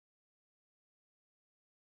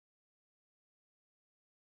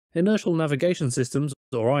Inertial Navigation Systems,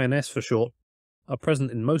 or INS for short, are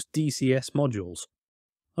present in most DCS modules.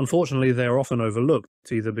 Unfortunately, they are often overlooked,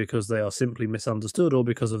 either because they are simply misunderstood or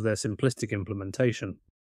because of their simplistic implementation.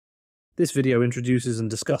 This video introduces and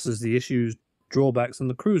discusses the issues, drawbacks, and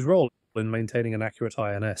the crew's role in maintaining an accurate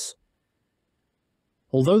INS.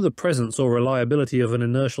 Although the presence or reliability of an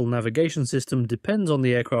inertial navigation system depends on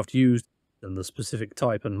the aircraft used and the specific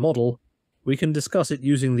type and model, we can discuss it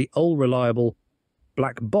using the all-reliable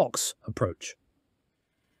black box approach.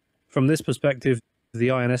 From this perspective, the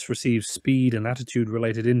INS receives speed and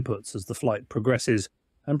attitude-related inputs as the flight progresses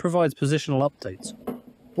and provides positional updates,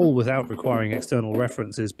 all without requiring external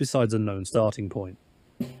references besides a known starting point.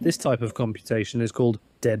 This type of computation is called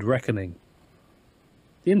dead reckoning.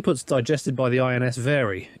 The inputs digested by the INS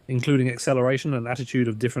vary, including acceleration and attitude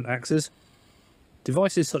of different axes.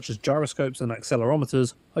 Devices such as gyroscopes and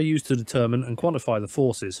accelerometers are used to determine and quantify the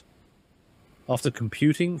forces. After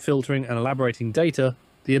computing, filtering, and elaborating data,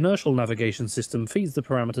 the inertial navigation system feeds the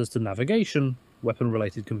parameters to navigation,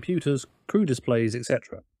 weapon-related computers, crew displays,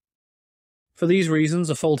 etc. For these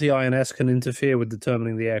reasons, a faulty INS can interfere with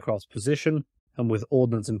determining the aircraft's position and with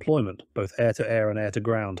ordnance employment, both air-to-air and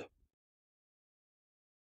air-to-ground.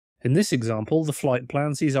 In this example, the flight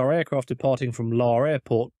plan sees our aircraft departing from Lahr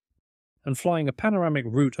Airport and flying a panoramic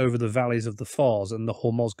route over the valleys of the Fars and the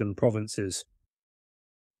Hormozgan provinces.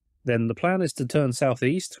 Then the plan is to turn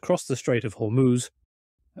southeast, cross the Strait of Hormuz,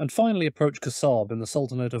 and finally approach Kasab in the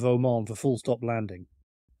Sultanate of Oman for full-stop landing.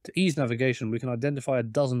 To ease navigation, we can identify a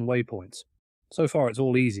dozen waypoints. So far it's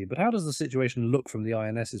all easy, but how does the situation look from the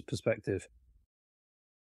INS's perspective?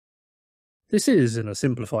 This is, in a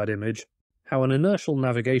simplified image, how an inertial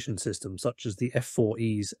navigation system such as the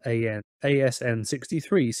F-4E's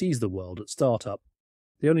ASN63 sees the world at startup.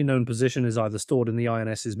 The only known position is either stored in the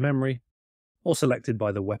INS's memory or selected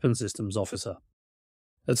by the weapon systems officer.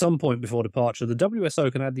 At some point before departure, the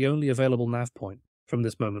WSO can add the only available nav point. From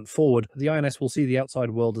this moment forward, the INS will see the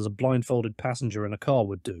outside world as a blindfolded passenger in a car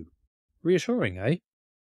would do. Reassuring, eh?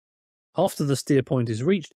 After the steer point is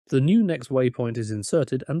reached, the new next waypoint is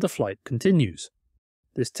inserted and the flight continues.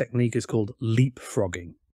 This technique is called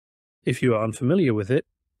leapfrogging. If you are unfamiliar with it,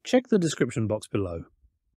 check the description box below.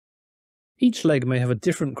 Each leg may have a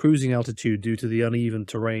different cruising altitude due to the uneven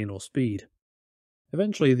terrain or speed.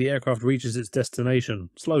 Eventually, the aircraft reaches its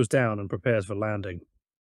destination, slows down, and prepares for landing.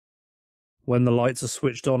 When the lights are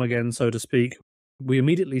switched on again, so to speak, we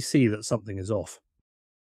immediately see that something is off.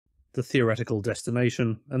 The theoretical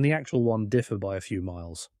destination and the actual one differ by a few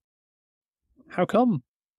miles. How come?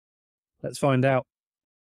 Let's find out.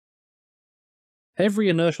 Every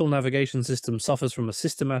inertial navigation system suffers from a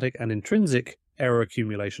systematic and intrinsic error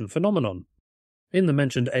accumulation phenomenon. In the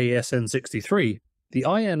mentioned ASN63, the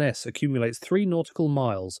INS accumulates 3 nautical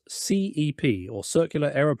miles CEP, or circular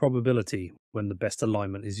error probability, when the best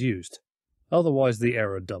alignment is used. Otherwise the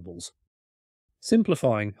error doubles.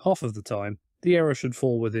 Simplifying, half of the time, the error should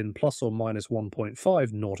fall within plus or minus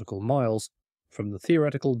 1.5 nautical miles from the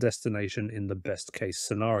theoretical destination in the best case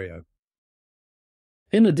scenario.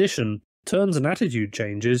 In addition, turns and attitude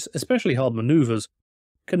changes, especially hard maneuvers,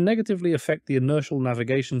 can negatively affect the inertial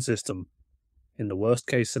navigation system. In the worst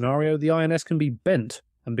case scenario, the INS can be bent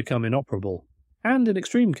and become inoperable, and in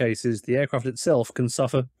extreme cases, the aircraft itself can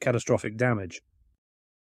suffer catastrophic damage.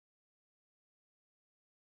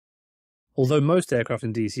 Although most aircraft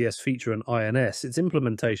in DCS feature an INS, its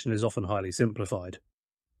implementation is often highly simplified.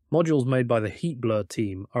 Modules made by the Heat Blur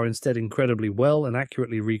team are instead incredibly well and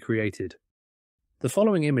accurately recreated. The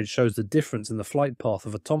following image shows the difference in the flight path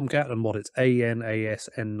of a Tomcat and what its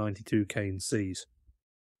AN/AS/N92 cane sees.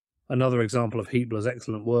 Another example of Heat Blur's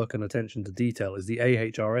excellent work and attention to detail is the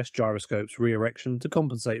AHRS gyroscope's re-erection to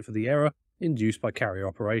compensate for the error induced by carrier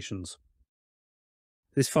operations.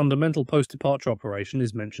 This fundamental post-departure operation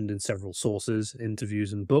is mentioned in several sources,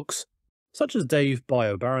 interviews and books, such as Dave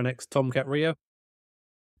Baranek's Tomcat Rio.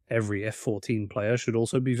 Every F-14 player should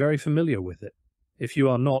also be very familiar with it. If you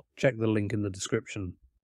are not, check the link in the description.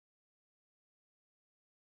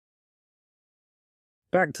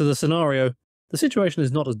 Back to the scenario. The situation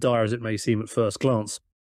is not as dire as it may seem at first glance.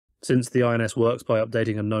 Since the INS works by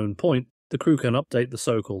updating a known point, the crew can update the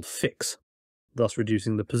so-called fix, thus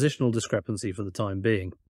reducing the positional discrepancy for the time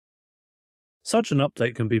being. Such an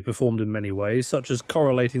update can be performed in many ways, such as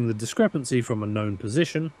correlating the discrepancy from a known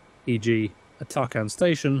position, e.g. a Tarkan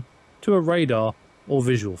station, to a radar or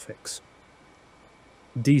visual fix.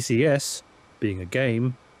 DCS, being a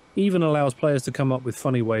game, even allows players to come up with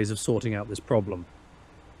funny ways of sorting out this problem.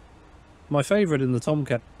 My favourite in the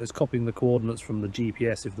Tomcat is copying the coordinates from the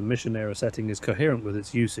GPS if the mission error setting is coherent with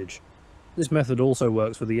its usage. This method also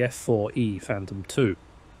works for the F-4E Phantom II.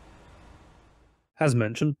 As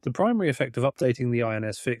mentioned, the primary effect of updating the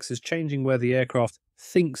INS fix is changing where the aircraft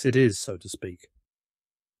thinks it is, so to speak.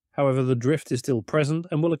 However, the drift is still present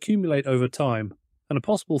and will accumulate over time, and a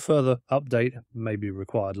possible further update may be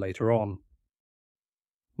required later on.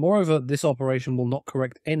 Moreover, this operation will not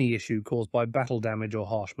correct any issue caused by battle damage or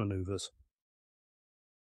harsh maneuvers.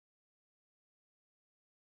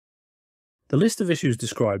 The list of issues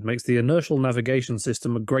described makes the Inertial Navigation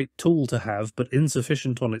System a great tool to have, but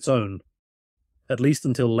insufficient on its own, at least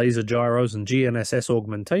until laser gyros and GNSS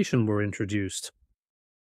augmentation were introduced.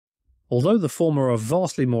 Although the former are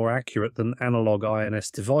vastly more accurate than analog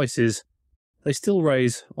INS devices, they still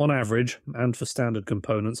raise, on average, and for standard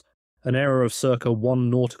components, an error of circa 1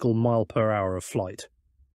 nautical mile per hour of flight.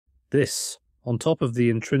 This, on top of the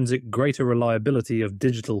intrinsic greater reliability of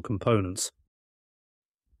digital components.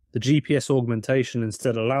 The GPS augmentation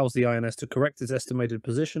instead allows the INS to correct its estimated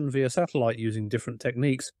position via satellite using different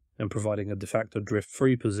techniques and providing a de facto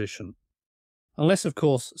drift-free position. Unless, of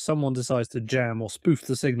course, someone decides to jam or spoof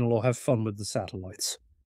the signal or have fun with the satellites.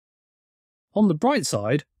 On the bright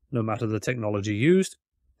side, no matter the technology used,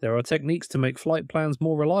 there are techniques to make flight plans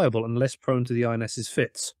more reliable and less prone to the INS's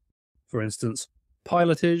fits. For instance,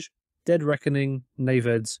 pilotage, dead reckoning,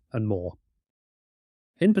 NAVAIDs, and more.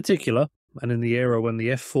 In particular, and in the era when the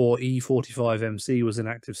F4E45MC was in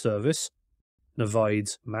active service,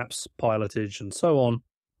 NAVAIDs, maps, pilotage, and so on,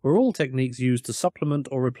 were all techniques used to supplement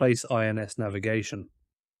or replace INS navigation.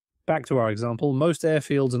 Back to our example, most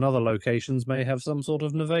airfields and other locations may have some sort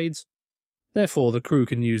of NAVAIDs. Therefore, the crew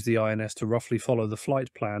can use the INS to roughly follow the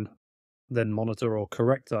flight plan, then monitor or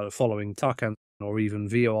correct the following TACAN or even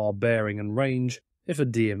VOR bearing and range if a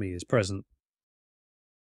DME is present.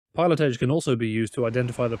 Pilotage can also be used to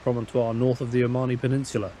identify the promontoire north of the Omani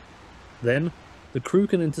Peninsula. Then, the crew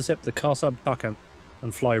can intercept the Karsab TACAN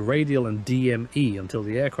and fly radial and DME until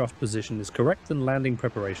the aircraft position is correct and landing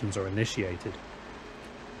preparations are initiated.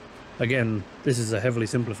 Again, this is a heavily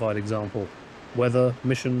simplified example. Weather,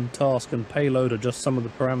 mission, task and payload are just some of the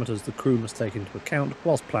parameters the crew must take into account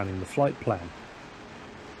whilst planning the flight plan.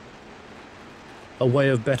 A way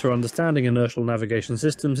of better understanding inertial navigation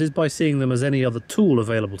systems is by seeing them as any other tool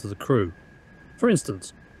available to the crew. For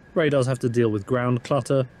instance, radars have to deal with ground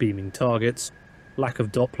clutter, beaming targets, lack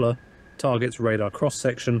of Doppler, targets radar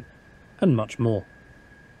cross-section, and much more.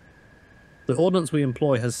 The ordnance we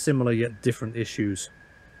employ has similar yet different issues.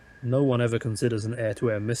 No one ever considers an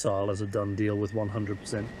air-to-air missile as a done deal with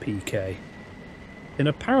 100% PK. In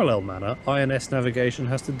a parallel manner, INS navigation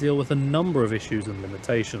has to deal with a number of issues and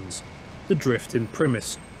limitations. The drift in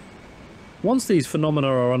primis. Once these phenomena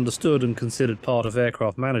are understood and considered part of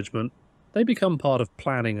aircraft management, they become part of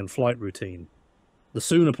planning and flight routine. The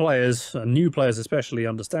sooner players, and new players especially,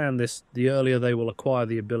 understand this, the earlier they will acquire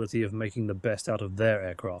the ability of making the best out of their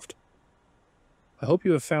aircraft. I hope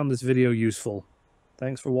you have found this video useful.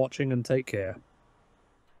 Thanks for watching and take care.